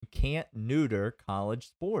can't neuter college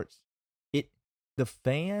sports. The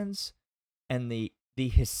fans and the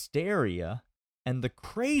hysteria and the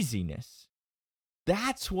craziness,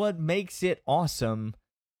 that's what makes it awesome.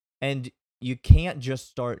 And you can't just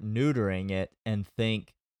start neutering it and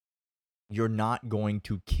think you're not going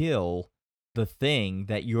to kill the thing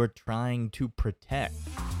that you're trying to protect.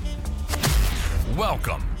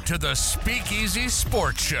 Welcome to the Speakeasy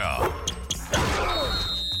Sports Show.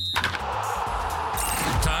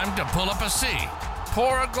 Time to pull up a seat,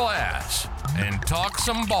 pour a glass, and talk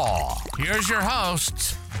some ball. Here's your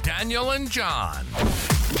hosts, Daniel and John.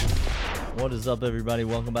 What is up, everybody?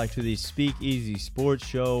 Welcome back to the Speakeasy Sports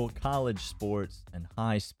Show, college sports and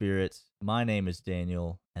high spirits. My name is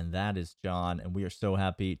Daniel, and that is John, and we are so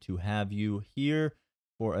happy to have you here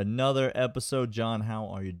for another episode. John, how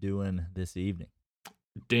are you doing this evening?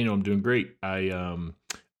 Daniel, I'm doing great. I'm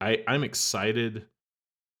excited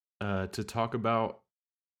to talk about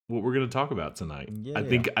what we're going to talk about tonight. Yeah.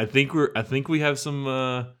 I think we have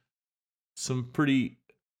some pretty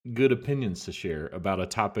good opinions to share about a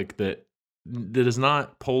topic that is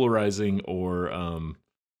not polarizing or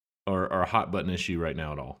a hot button issue right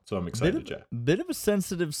now at all. So I'm excited to chat. Bit of a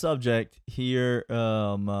sensitive subject here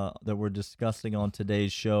that we're discussing on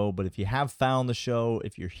today's show. But if you have found the show,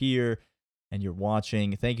 if you're here and you're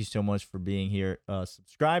watching, thank you so much for being here.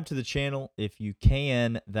 Subscribe to the channel if you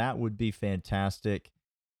can. That would be fantastic.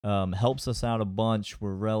 Helps us out a bunch.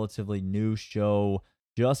 We're a relatively new show,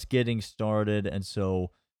 just getting started, and so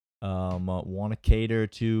want to cater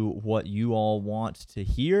to what you all want to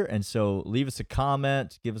hear. And so leave us a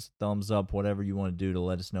comment, give us a thumbs up, whatever you want to do to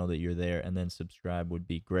let us know that you're there, and then subscribe would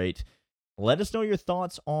be great. Let us know your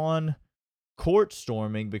thoughts on court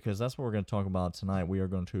storming, because that's what we're going to talk about tonight. We are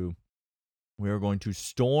going to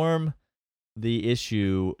storm the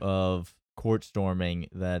issue of court storming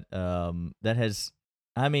that has,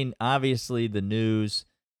 I mean, obviously the news,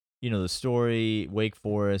 the story, Wake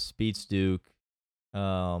Forest beats Duke,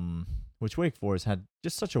 which Wake Forest had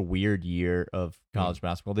just such a weird year of college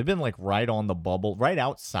basketball. They've been like right on the bubble, right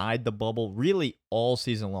outside the bubble, really all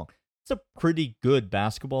season long. It's a pretty good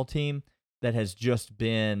basketball team that has just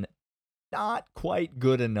been not quite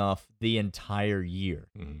good enough the entire year.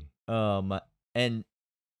 And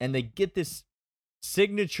they get this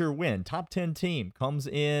signature win. Top 10 team comes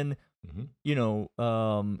in,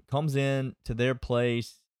 comes in to their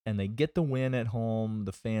place, and they get the win at home.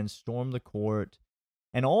 The fans storm the court,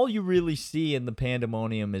 and all you really see in the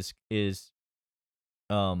pandemonium is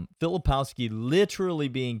Filipowski literally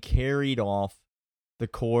being carried off the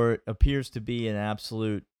court. Appears to be in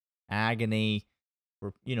absolute agony.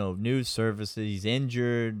 For, news services, he's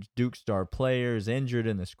injured. Duke star players injured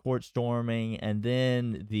in this court storming, and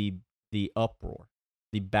then the uproar,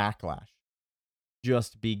 the backlash,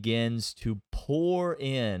 just begins to pour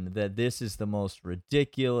in that this is the most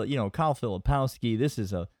ridiculous. Kyle Filipowski, this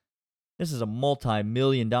is a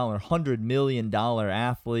multi-million-dollar, $100 million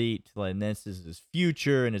athlete, and this is his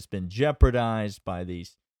future, and it's been jeopardized by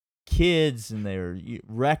these kids and their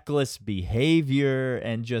reckless behavior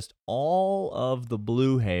and just all of the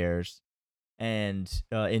blue hairs, and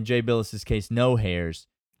in Jay Billis's case, no hairs,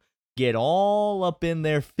 get all up in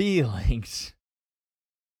their feelings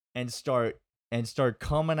and start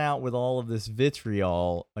coming out with all of this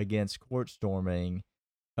vitriol against court storming.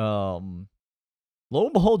 Lo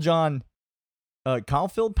and behold, John, Kyle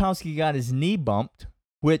Filipowski got his knee bumped,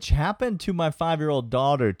 which happened to my 5-year-old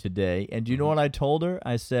daughter today. And do you know what I told her?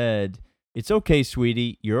 I said, "It's okay,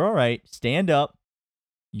 sweetie. You're all right. Stand up.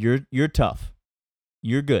 You're tough.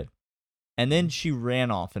 You're good." And then she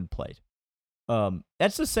ran off and played.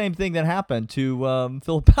 That's the same thing that happened to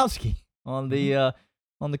Filipowski on the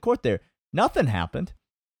court there. Nothing happened.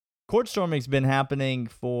 Court storming's been happening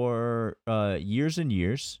for years and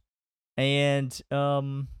years. And,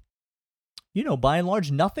 by and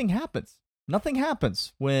large, nothing happens. Nothing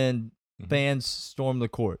happens when fans storm the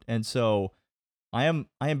court. And so I am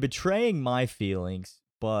betraying my feelings,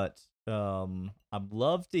 but I'd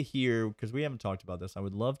love to hear, because we haven't talked about this, I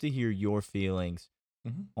would love to hear your feelings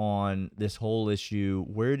on this whole issue.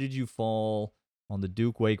 Where did you fall on the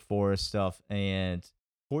Duke Wake Forest stuff and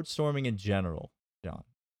court storming in general, John?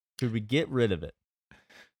 Should we get rid of it?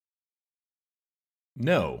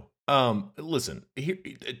 No. Listen, here,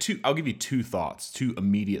 I'll give you two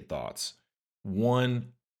immediate thoughts.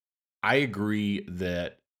 One, I agree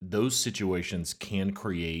that those situations can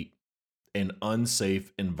create an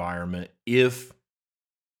unsafe environment if,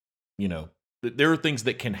 there are things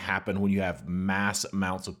that can happen when you have mass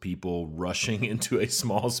amounts of people rushing into a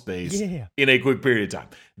small space in a quick period of time.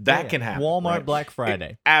 That can happen. Walmart right? Black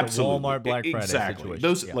Friday. Absolutely. The Walmart Black Friday exactly. situation.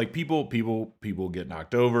 Those like people get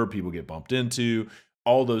knocked over, people get bumped into,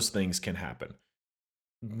 all those things can happen.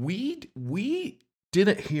 We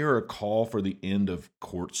didn't hear a call for the end of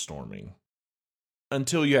court storming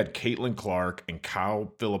until you had Caitlin Clark and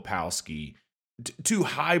Kyle Filipowski, two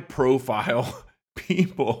high-profile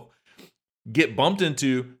people, get bumped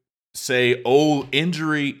into, say, oh,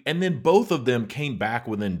 injury, and then both of them came back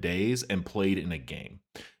within days and played in a game.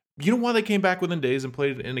 You know why they came back within days and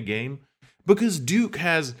played in a game? Because Duke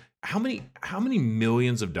has how many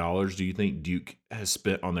millions of dollars do you think Duke has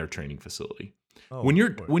spent on their training facility? Oh, when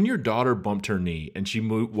your daughter bumped her knee and she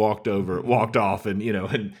walked off, and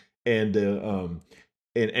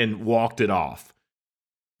and walked it off,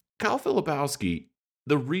 Kyle Filipowski,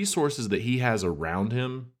 the resources that he has around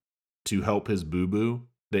him to help his boo-boo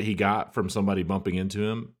that he got from somebody bumping into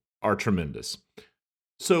him are tremendous.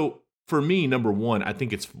 So for me, number one, I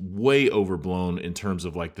think it's way overblown in terms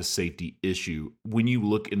of like the safety issue. When you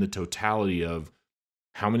look in the totality of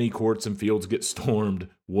how many courts and fields get stormed,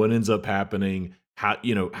 what ends up happening, how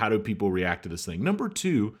do people react to this thing? Number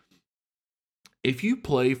two, if you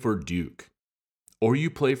play for Duke or you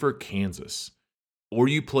play for Kansas or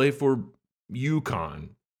you play for UConn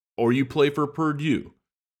or you play for Purdue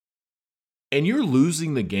and you're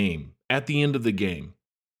losing the game at the end of the game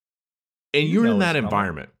and you're in that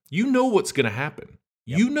environment, you know what's going to happen.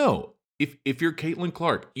 Yep. You know, if you're Caitlin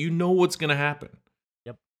Clark, you know what's going to happen.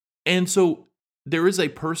 Yep. And so there is a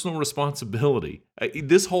personal responsibility.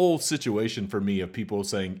 This whole situation for me of people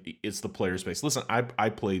saying it's the player space. Listen, I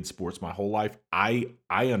played sports my whole life. I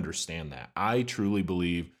understand that. I truly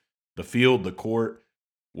believe the field, the court,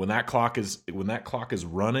 when that clock is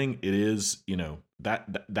running, it is,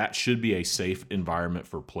 that should be a safe environment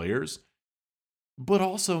for players. But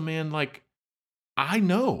also, man, like I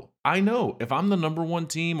know if I'm the number one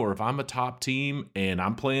team or if I'm a top team and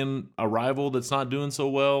I'm playing a rival that's not doing so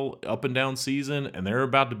well up and down season and they're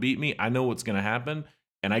about to beat me, I know what's going to happen.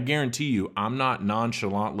 And I guarantee you, I'm not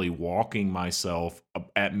nonchalantly walking myself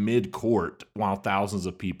at mid-court while thousands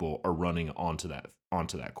of people are running onto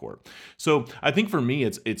that court. So I think for me,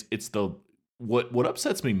 it's the what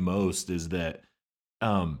upsets me most is that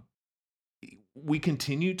we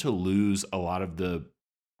continue to lose a lot of the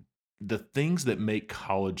things that make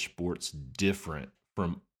college sports different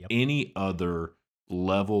from any other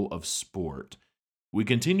level of sport. We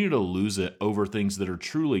continue to lose it over things that are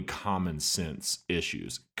truly common sense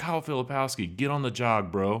issues. Kyle Filipowski, get on the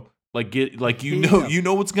jog, bro. You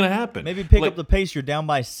know what's gonna happen. Maybe pick up the pace. You're down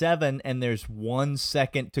by 7 and there's 1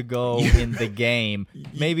 second to go in the game.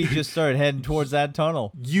 Maybe just start heading towards that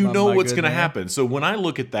tunnel. You know what's gonna happen. So when I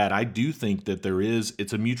look at that, I do think that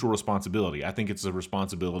it's a mutual responsibility. I think it's a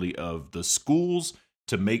responsibility of the schools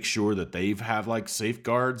to make sure that they've have like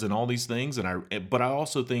safeguards and all these things. But I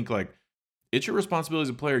also think like it's your responsibility as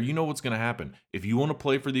a player. You know what's going to happen. If you want to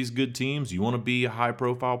play for these good teams, you want to be a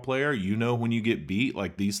high-profile player, you know when you get beat,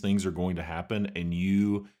 like these things are going to happen, and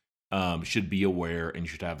you should be aware and you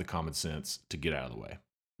should have the common sense to get out of the way.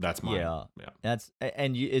 That's my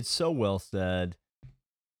it's so well said.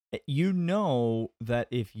 You know that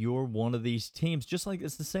if you're one of these teams, just like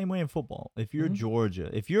it's the same way in football. If you're Georgia,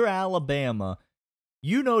 if you're Alabama,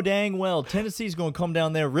 you know dang well Tennessee's going to come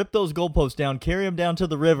down there, rip those goalposts down, carry them down to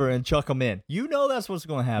the river, and chuck them in. You know that's what's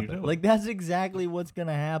going to happen. Like, that's exactly what's going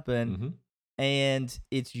to happen. Mm-hmm. And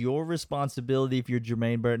it's your responsibility, if you're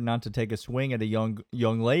Jermaine Burton, not to take a swing at a young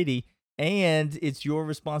lady. And it's your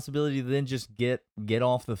responsibility to then just get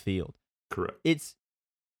off the field. Correct.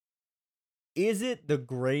 Is it the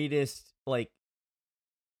greatest, like,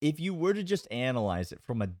 if you were to just analyze it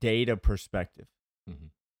from a data perspective,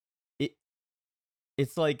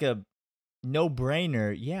 it's like a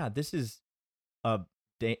no-brainer. Yeah, this is a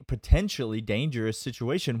potentially dangerous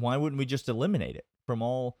situation. Why wouldn't we just eliminate it from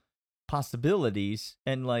all possibilities?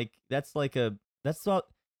 And like that's not,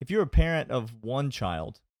 if you're a parent of one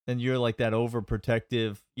child and you're like that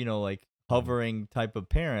overprotective, like hovering type of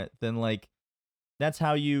parent, then like that's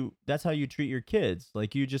how you treat your kids.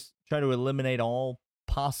 Like you just try to eliminate all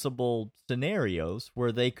possible scenarios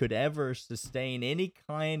where they could ever sustain any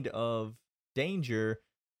kind of danger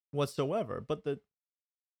whatsoever. But the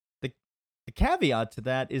caveat to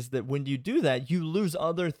that is that when you do that, you lose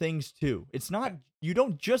other things too. It's not, you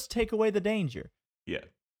don't just take away the danger. Yeah.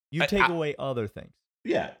 You take away other things.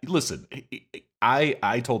 Yeah. Listen,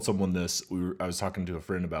 I told someone this. I was talking to a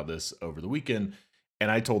friend about this over the weekend,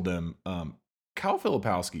 and I told them, Kyle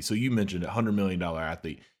Filipowski, so you mentioned $100 million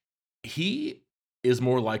athlete. He is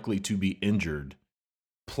more likely to be injured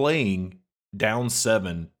playing down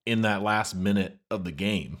 7 in that last minute of the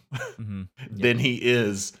game Mm-hmm. than he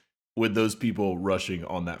is with those people rushing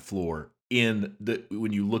on that floor.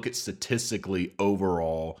 When you look at statistically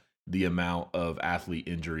overall the amount of athlete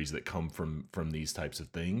injuries that come from these types of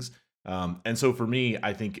things, and so for me,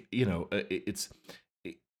 I think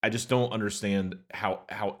I just don't understand how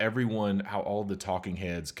all the talking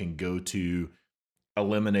heads can go to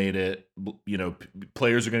eliminate it.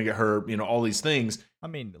 Players are going to get hurt. All these things. I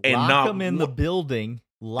mean, And lock not them in the building.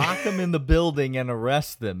 Lock them in the building and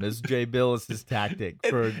arrest them is Jay Billis's tactic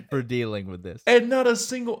for dealing with this. And not a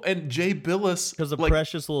single. And Jay Billis, because the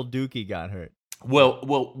precious little Dookie got hurt.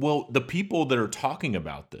 Well, the people that are talking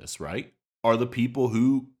about this, right, are the people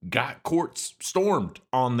who got courts stormed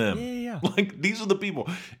on them. Yeah. Like, these are the people.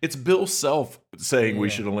 It's Bill Self saying we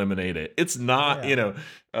should eliminate it. It's not, you don't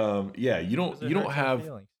have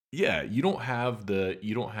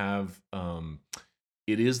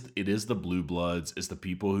it is the blue bloods. It's the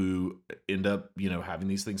people who end up, having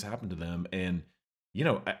these things happen to them. And,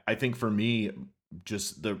 I think for me,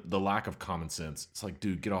 just the lack of common sense. It's like,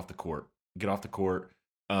 dude, get off the court. Get off the court.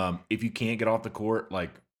 If you can't get off the court, like,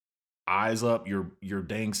 eyes up, you're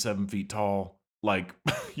dang 7 feet tall. Like,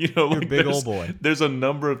 you're a big old boy. There's a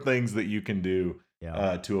number of things that you can do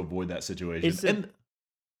to avoid that situation.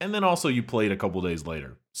 And then also you played a couple days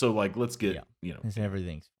later. So, like, let's get, It's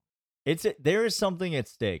everything's. There is something at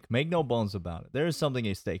stake. Make no bones about it. There is something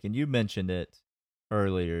at stake. And you mentioned it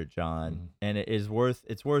earlier, John, and it's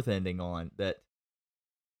worth ending on that.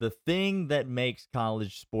 The thing that makes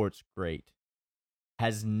college sports great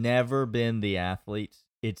has never been the athletes.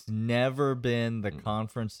 It's never been the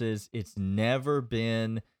conferences. It's never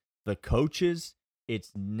been the coaches.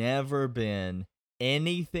 It's never been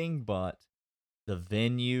anything but the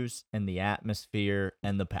venues and the atmosphere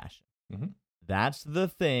and the passion. Mm-hmm. That's the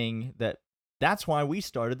thing that's why we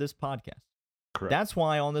started this podcast. Correct. That's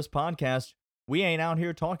why on this podcast, we ain't out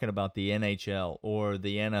here talking about the NHL or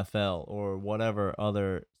the NFL or whatever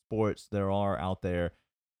other sports there are out there,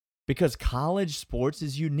 because college sports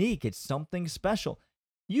is unique. It's something special.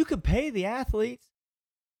 You could pay the athletes.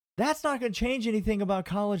 That's not going to change anything about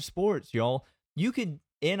college sports, y'all. You could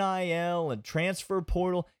NIL and transfer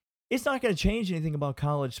portal. It's not going to change anything about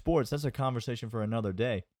college sports. That's a conversation for another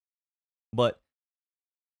day. But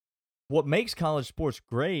what makes college sports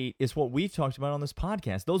great is what we've talked about on this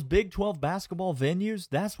podcast. Those Big 12 basketball venues,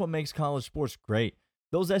 that's what makes college sports great.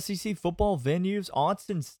 Those SEC football venues,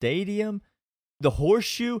 Autzen Stadium, the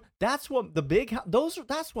Horseshoe, that's what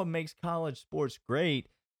that's what makes college sports great.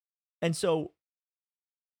 And so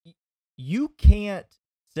you can't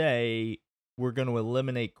say we're going to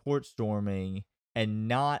eliminate court storming and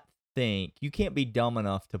not think, you can't be dumb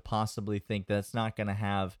enough to possibly think that's not going to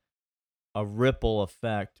have a ripple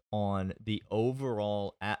effect on the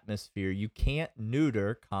overall atmosphere. You can't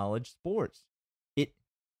neuter college sports.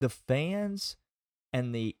 The fans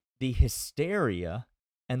and the hysteria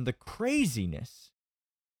and the craziness.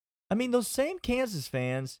 I mean, those same Kansas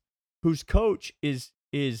fans whose coach is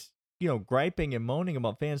griping and moaning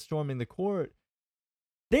about fans storming the court,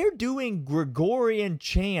 they're doing Gregorian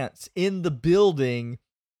chants in the building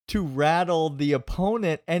to rattle the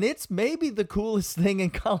opponent, and it's maybe the coolest thing in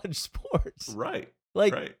college sports. Right.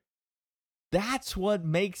 Like, that's what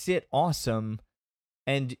makes it awesome,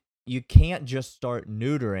 and you can't just start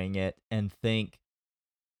neutering it and think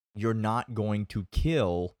you're not going to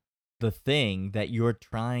kill the thing that you're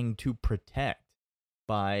trying to protect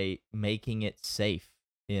by making it safe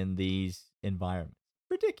in these environments.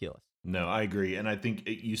 Ridiculous. No, I agree. And I think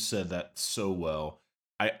you said that so well.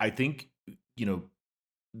 I think,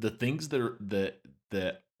 the things that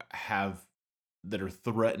are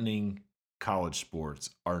threatening college sports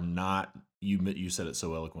are not, you said it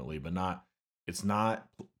so eloquently, but it's not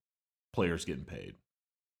players getting paid.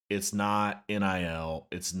 It's not NIL.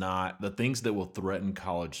 It's not the things that will threaten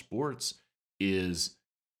college sports is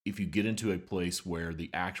if you get into a place where the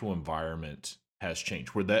actual environment has changed,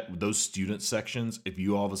 where those student sections, if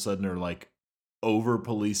you all of a sudden are like over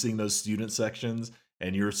policing those student sections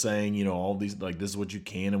and you're saying, all these, like, this is what you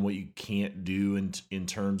can and what you can't do in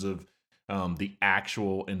terms of the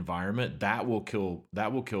actual environment, that will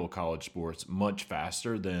kill college sports much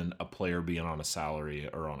faster than a player being on a salary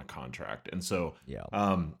or on a contract. And so,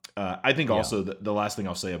 I think also the last thing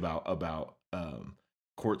I'll say about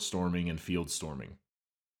court storming and field storming,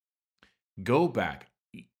 go back.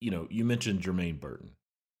 You mentioned Jermaine Burton.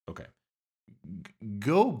 Okay,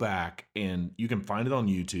 go back and you can find it on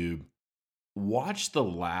YouTube. Watch the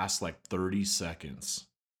last 30 seconds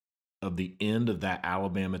of the end of that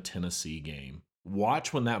Alabama-Tennessee game.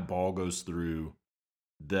 Watch when that ball goes through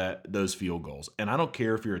those field goals. And I don't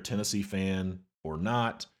care if you're a Tennessee fan or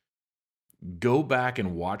not. Go back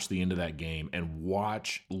and watch the end of that game and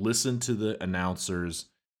listen to the announcers,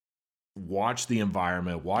 watch the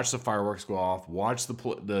environment, watch the fireworks go off, watch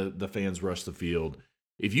the fans rush the field.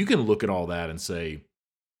 If you can look at all that and say,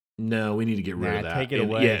 no, we need to get rid of that. Take it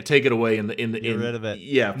away. Yeah, take it away. Get rid of it.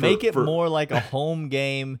 Yeah, make it more like a home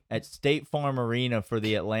game at State Farm Arena for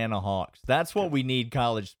the Atlanta Hawks. That's what we need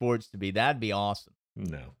college sports to be. That'd be awesome.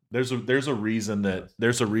 No, there's a reason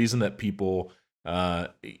that people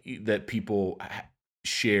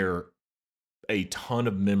share a ton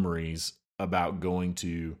of memories about going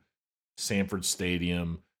to Sanford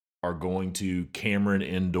Stadium, or going to Cameron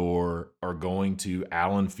Indoor, or going to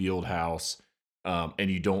Allen Fieldhouse. And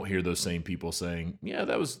you don't hear those same people saying, "Yeah,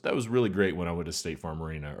 that was really great when I went to State Farm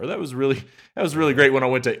Arena," or that was really great when I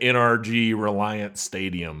went to NRG Reliant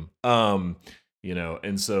Stadium."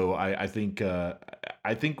 And so I think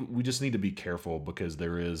we just need to be careful, because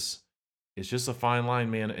it's just a fine line,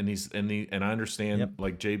 man. And I understand,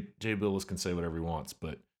 like Jay Billis can say whatever he wants,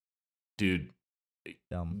 but dude,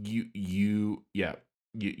 you're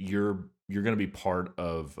gonna be part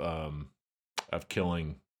of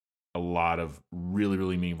killing a lot of really,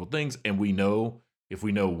 really meaningful things. And if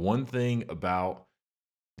we know one thing about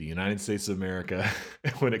the United States of America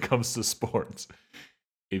when it comes to sports,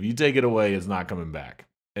 if you take it away, it's not coming back.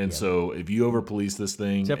 And so if you over police this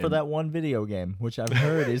thing, except for that one video game, which I've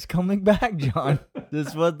heard is coming back, John. This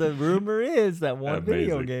is what the rumor is. That one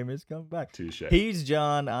video game is coming back. Touché. He's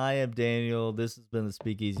John. I am Daniel. This has been the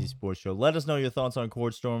Speakeasy Sports Show. Let us know your thoughts on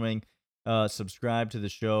court storming. Subscribe to the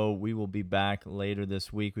show. We will be back later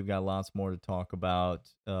this week. We've got lots more to talk about,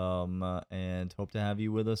 and hope to have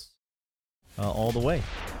you with us all the way.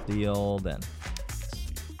 See you all then.